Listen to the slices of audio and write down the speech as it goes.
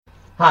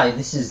Hi,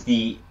 this is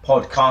the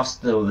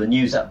podcast or the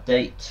news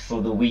update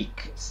for the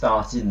week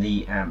starting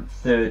the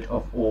 3rd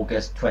of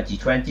August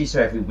 2020.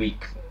 So every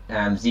week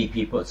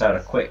ZP puts out a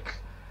quick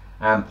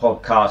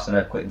podcast and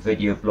a quick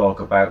video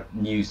blog about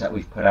news that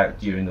we've put out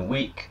during the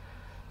week.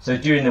 So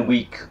during the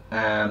week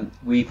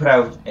we put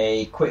out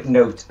a quick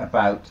note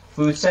about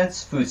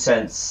FoodSense.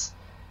 FoodSense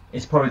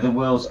is probably the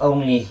world's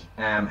only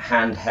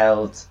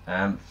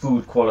handheld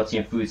food quality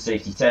and food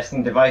safety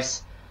testing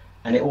device.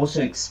 And it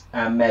also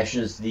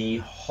measures the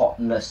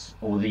hotness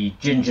or the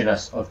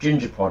gingerness of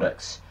ginger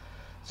products.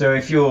 So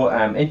if you're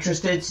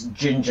interested,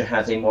 ginger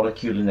has a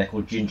molecule in there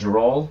called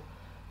gingerol.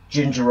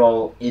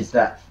 Gingerol is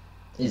that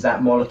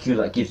molecule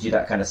that gives you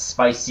that kind of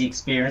spicy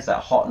experience,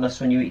 that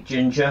hotness when you eat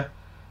ginger.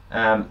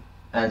 And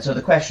so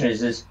the question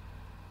is,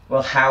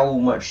 well, how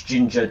much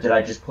ginger did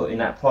I just put in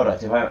that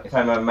product? If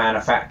I'm a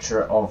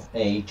manufacturer of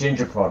a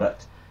ginger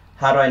product,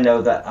 how do I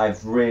know that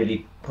I've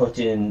really put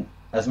in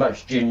as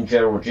much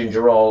ginger or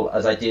gingerol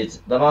as I did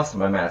the last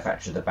time I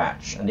manufactured the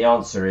batch? And the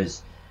answer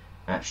is,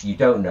 actually, you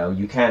don't know.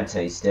 You can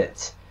taste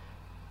it,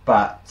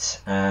 but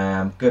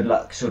good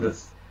luck sort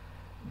of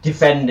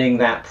defending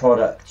that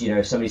product. You know,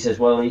 if somebody says,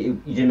 well,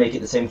 you didn't make it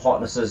the same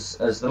hotness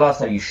as the last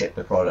time you shipped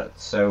the product.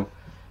 So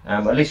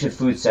at least with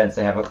FoodSense,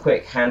 they have a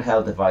quick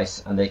handheld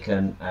device and they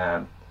can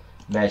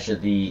measure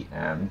the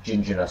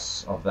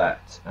gingerness of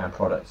that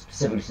product,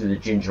 specifically through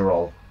the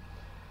gingerol.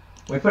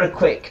 We put a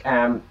quick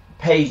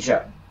page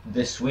up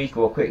this week,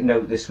 or a quick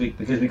note this week,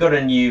 because we got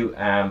a new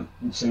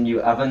some new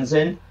ovens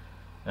in.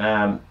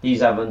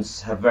 These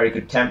ovens have very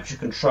good temperature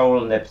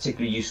control and they're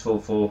particularly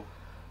useful for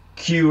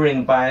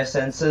curing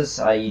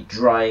biosensors, i.e.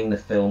 drying the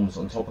films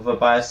on top of a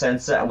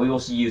biosensor, and we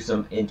also use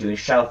them in doing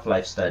shelf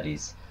life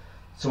studies.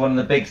 So one of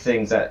the big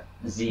things that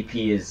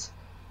ZP is,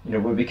 you know,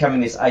 we're becoming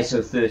this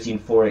ISO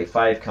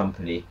 13485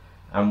 company,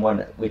 and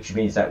which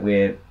means that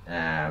we're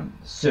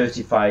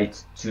certified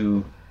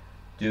to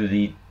do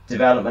the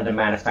development and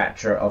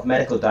manufacture of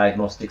medical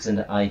diagnostics and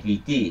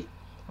IVD.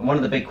 And one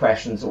of the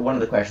questions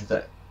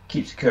that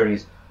keeps occurring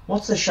is,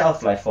 what's the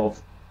shelf life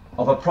of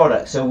a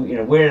product? So, you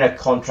know, we're in a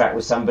contract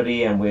with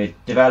somebody and we're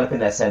developing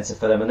their sensor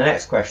for them, and the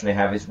next question they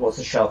have is, what's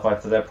the shelf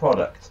life for their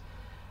product?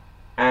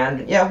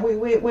 And yeah,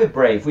 we're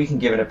brave. We can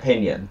give an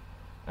opinion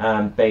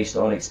based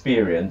on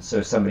experience. So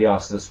if somebody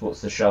asks us what's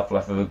the shelf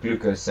life of a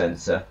glucose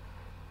sensor,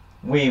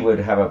 we would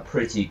have a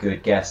pretty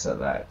good guess at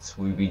that.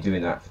 We've been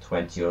doing that for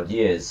 20 odd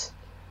years.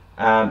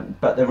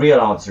 But the real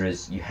answer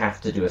is you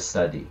have to do a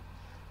study.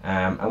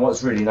 And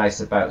what's really nice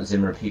about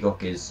Zimmer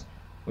Peacock is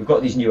we've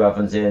got these new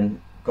ovens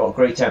in, got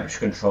great temperature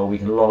control, we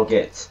can log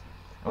it,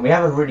 and we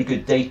have a really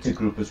good data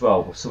group as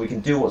well. So we can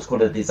do what's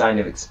called a design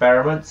of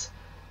experiment.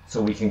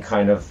 So we can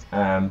kind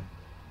of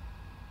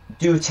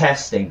do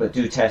testing, but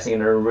do testing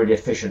in a really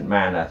efficient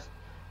manner.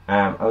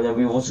 And then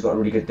we've also got a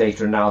really good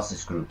data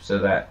analysis group so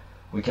that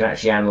we can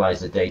actually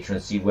analyze the data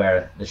and see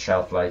where the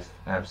shelf life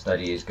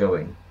study is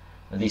going.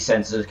 Are these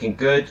sensors looking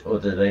good, or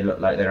do they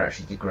look like they're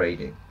actually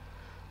degrading?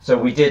 So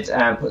we did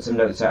put some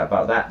notes out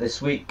about that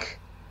this week.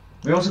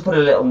 We also put a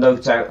little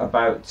note out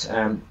about,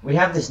 we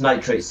have this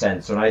nitrate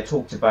sensor, and I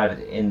talked about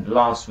it in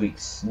last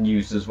week's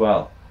news as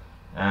well.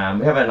 We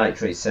have a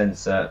nitrate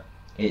sensor.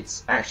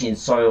 It's actually in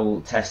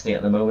soil testing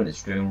at the moment.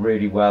 It's doing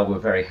really well. We're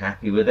very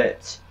happy with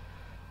it.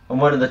 And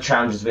one of the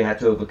challenges we had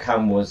to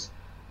overcome was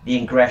the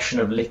ingression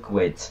of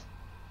liquid.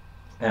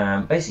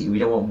 Basically, we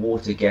don't want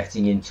water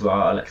getting into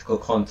our electrical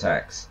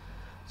contacts.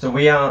 So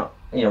we have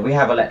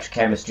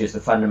electrochemistry as the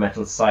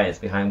fundamental science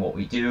behind what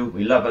we do.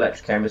 We love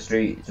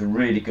electrochemistry. It's a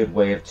really good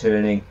way of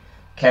turning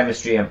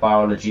chemistry and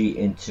biology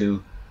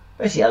into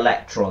basically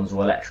electrons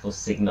or electrical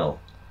signal.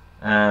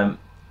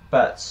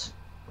 But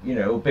you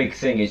know, a big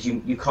thing is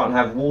you can't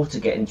have water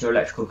get into your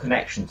electrical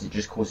connections. It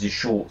just causes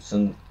shorts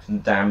and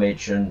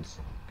damage and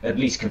at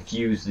least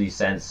confuse these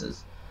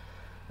sensors.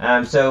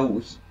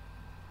 So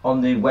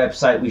on the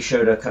website we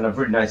showed a kind of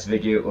really nice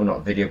video, or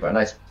not video, but a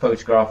nice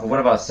photograph of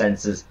one of our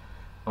sensors,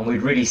 and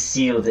we'd really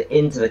sealed it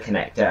into the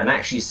connector and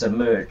actually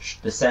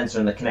submerged the sensor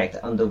and the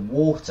connector under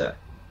water,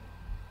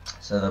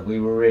 so that we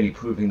were really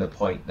proving the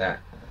point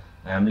that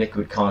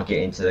liquid can't get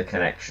into the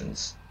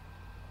connections.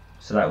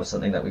 So that was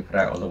something that we put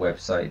out on the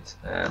website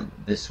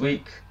this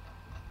week.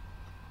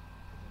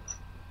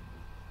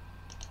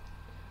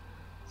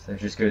 So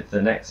just go to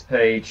the next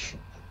page.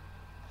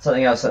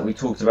 Something else that we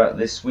talked about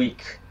this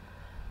week.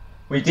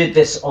 We did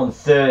this on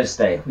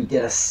Thursday. We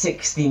did a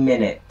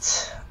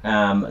 60-minute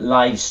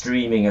live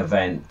streaming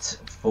event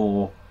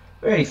for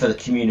the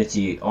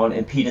community on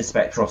impedance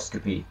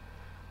spectroscopy.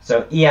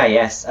 So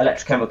EIS,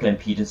 electrochemical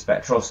impedance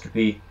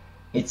spectroscopy,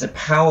 it's a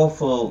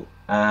powerful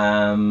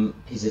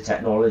piece of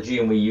technology,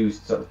 and we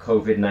used sort of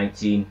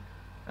COVID-19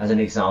 as an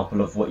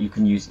example of what you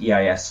can use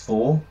EIS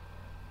for.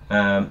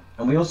 And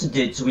we also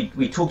did, so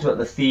we talked about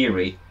the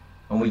theory,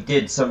 and we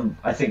did some,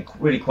 I think,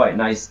 really quite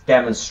nice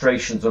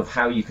demonstrations of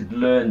how you could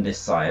learn this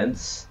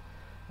science,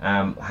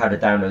 how to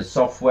download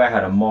software, how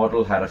to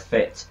model, how to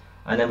fit.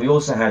 And then we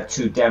also had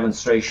two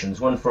demonstrations,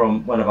 one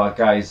from one of our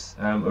guys,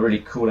 a really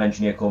cool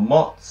engineer called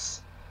Motz,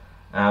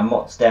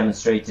 Mott's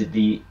demonstrated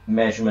the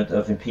measurement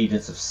of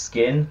impedance of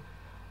skin,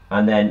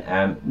 and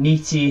then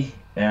Niti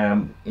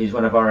is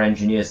one of our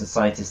engineers and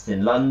scientists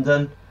in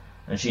London,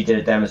 and she did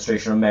a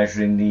demonstration on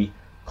measuring the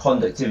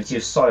conductivity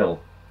of soil.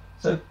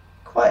 So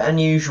quite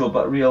unusual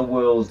but real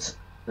world,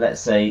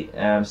 let's say,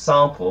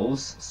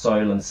 samples,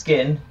 soil and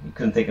skin. You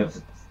couldn't think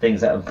of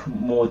things that are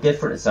more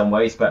different in some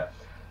ways, but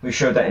we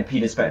showed that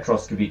impedance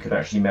spectroscopy could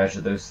actually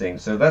measure those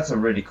things. So that's a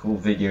really cool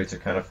video to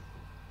kind of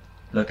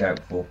look out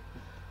for.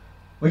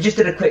 We just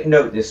did a quick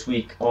note this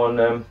week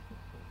on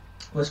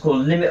what's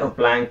called limit of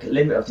blank,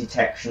 limit of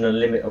detection and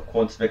limit of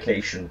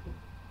quantification.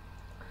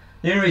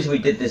 The only reason we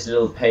did this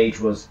little page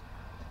was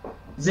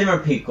Zimmer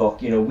 &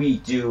 Peacock, we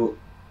do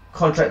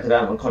contract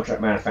development,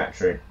 contract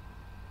manufacturing,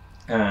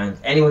 and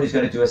anyone who's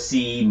going to do a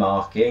CE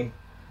marking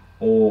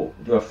or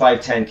do a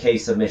 510k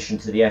submission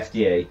to the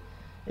FDA,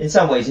 in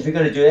some ways, if you're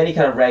going to do any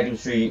kind of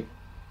regulatory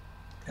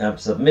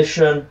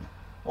submission,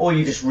 or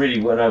you just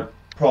really want to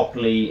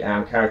properly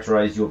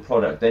characterize your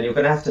product, then you're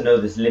going to have to know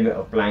this limit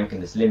of blank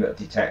and this limit of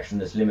detection,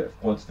 this limit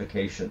of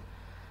quantification.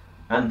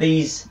 And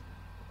these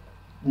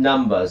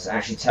numbers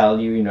actually tell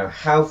you,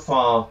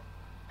 how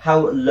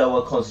low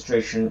a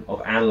concentration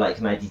of analyte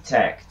can I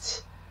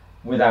detect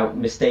without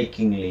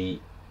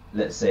mistakenly,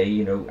 let's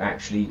say,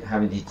 actually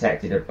having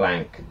detected a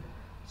blank.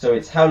 So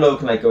it's how low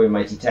can I go in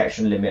my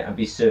detection limit and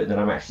be certain that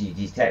I'm actually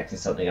detecting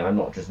something and I'm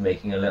not just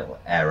making a little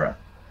error.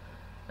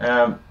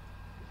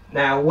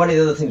 Now, one of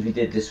the other things we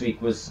did this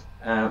week was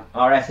our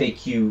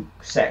FAQ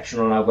section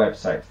on our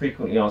website,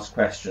 frequently asked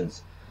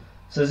questions.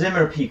 So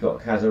Zimmer &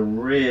 Peacock has a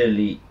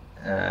really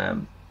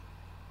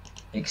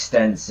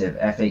extensive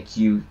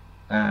FAQ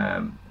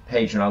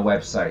page on our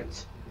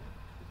website.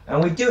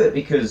 And we do it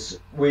because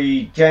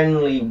we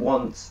generally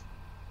want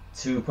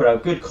to put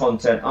out good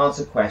content,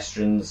 answer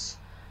questions,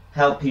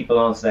 help people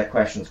answer their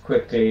questions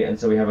quickly, and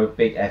so we have a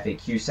big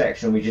FAQ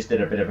section. We just did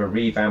a bit of a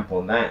revamp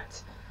on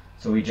that,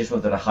 so we just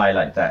wanted to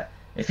highlight that.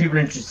 If people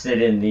are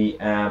interested in the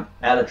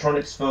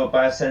electronics for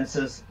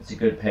biosensors, it's a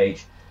good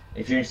page.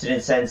 If you're interested in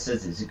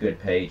sensors, it's a good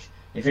page.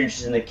 If you're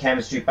interested in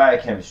the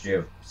biochemistry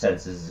of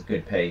sensors, it's a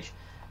good page.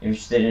 If you're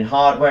interested in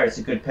hardware, it's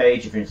a good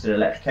page. If you're interested in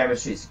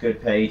electrochemistry, it's a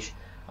good page.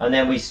 And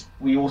then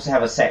we also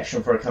have a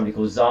section for a company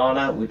called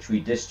Zana, which we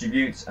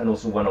distribute, and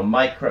also one on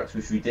Micrux,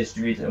 which we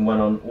distribute, and one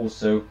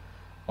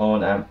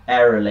on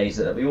Aero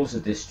Laser that we also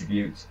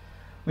distribute.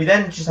 We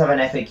then just have an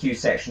FAQ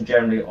section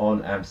generally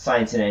on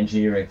science and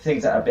engineering,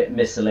 things that are a bit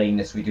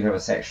miscellaneous. We do have a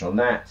section on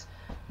that.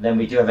 Then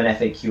we do have an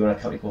FAQ on a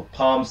company called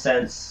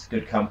PalmSense,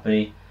 good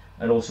company,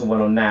 and also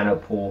one on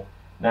Nanopore.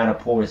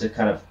 Nanopore is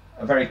a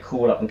very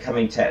cool up and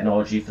coming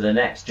technology for the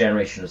next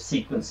generation of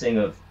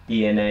sequencing of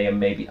DNA and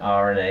maybe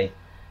RNA,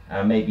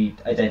 maybe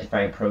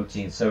identifying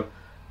proteins. So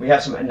we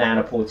have some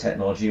Nanopore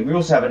technology. We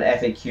also have an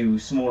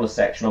FAQ smaller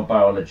section on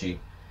biology.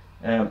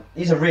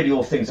 These are really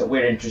all things that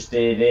we're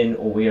interested in,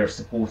 or we are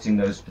supporting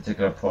those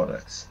particular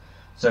products.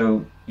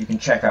 So you can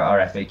check out our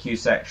FAQ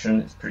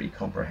section, it's pretty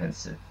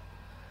comprehensive.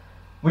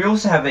 We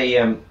also have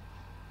a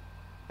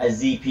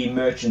ZP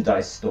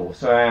merchandise store.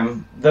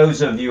 So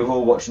those of you who are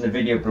watching the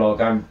video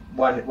blog, I'm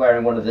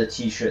wearing one of the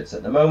t-shirts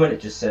at the moment. It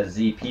just says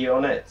ZP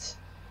on it.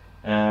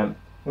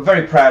 We're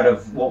very proud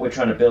of what we're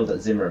trying to build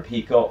at Zimmer &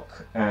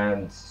 Peacock,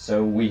 and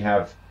so we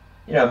have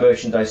a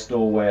merchandise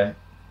store where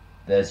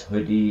there's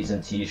hoodies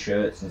and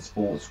t-shirts and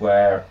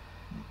sportswear,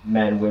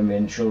 men,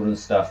 women,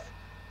 children's stuff,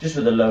 just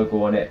with a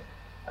logo on it.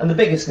 And the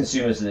biggest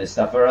consumers of this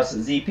stuff are us at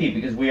ZP,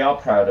 because we are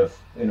proud of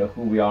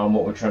who we are and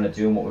what we're trying to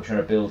do and what we're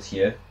trying to build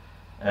here.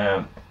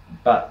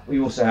 But we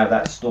also have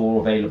that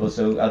store available,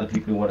 so other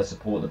people who want to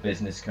support the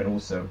business can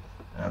also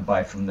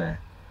buy from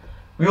there.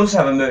 We also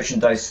have a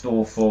merchandise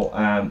store for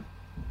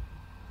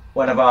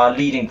one of our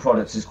leading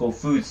products is called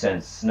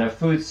FoodSense. Now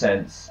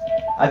FoodSense,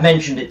 I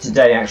mentioned it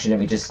today actually,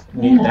 let me just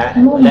mute that.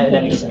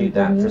 Let me just mute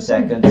that for a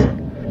second.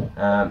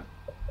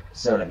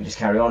 So let me just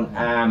carry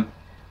on.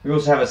 We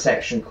also have a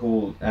section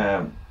called,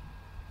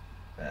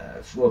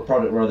 for a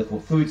product rather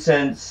called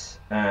FoodSense,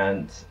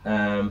 and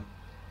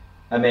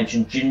I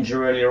mentioned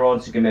ginger earlier on,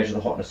 so you can measure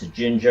the hotness of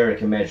ginger, it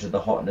can measure the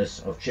hotness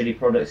of chili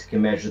products, it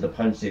can measure the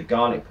pungency of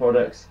garlic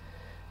products,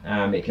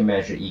 it can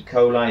measure E.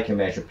 coli, it can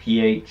measure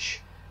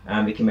pH,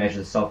 it can measure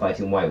the sulfite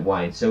in white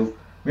wine. So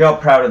we are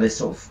proud of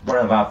this one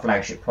of our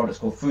flagship products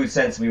called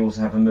FoodSense. We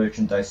also have a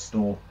merchandise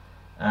store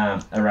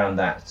around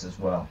that as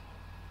well.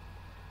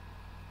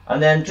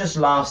 And then just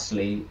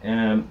lastly,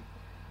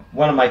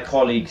 one of my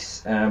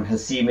colleagues,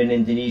 Hasim in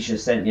Indonesia,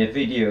 sent me a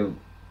video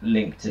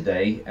link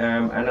today,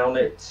 and on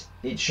it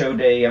showed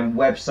a a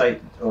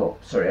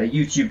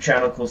YouTube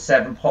channel called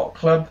 7 Pot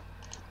Club.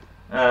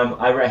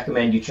 I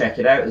recommend you check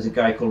it out. There's a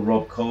guy called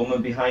Rob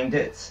Coleman behind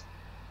it.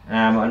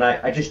 And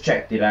I just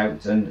checked it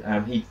out, and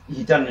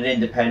he'd done an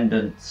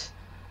independent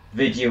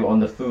video on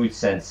the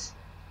FoodSense,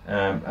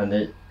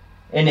 and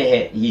in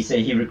it he said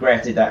he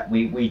regretted that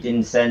we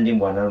didn't send him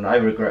one, and I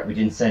regret we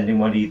didn't send him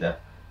one either.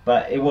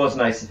 But it was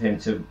nice of him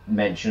to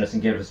mention us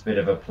and give us a bit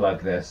of a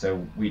plug there,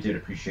 so we did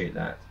appreciate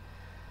that.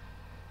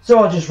 So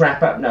I'll just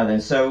wrap up now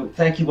then. So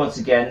thank you once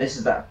again. This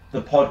is the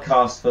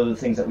podcast for the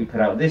things that we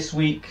put out this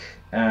week.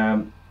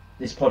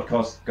 This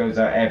podcast goes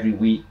out every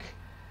week,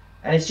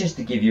 and it's just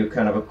to give you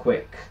kind of a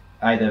quick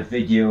either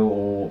video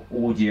or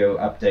audio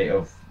update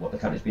of what the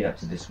country's been up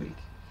to this week.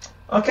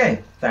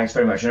 Okay, thanks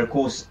very much. And of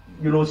course,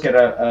 you'll always get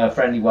a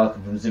friendly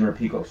welcome from Zimmer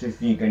Peacock, so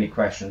if you've got any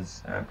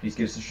questions, please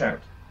give us a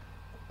shout.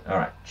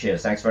 Alright,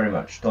 cheers, thanks very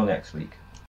much. Till next week.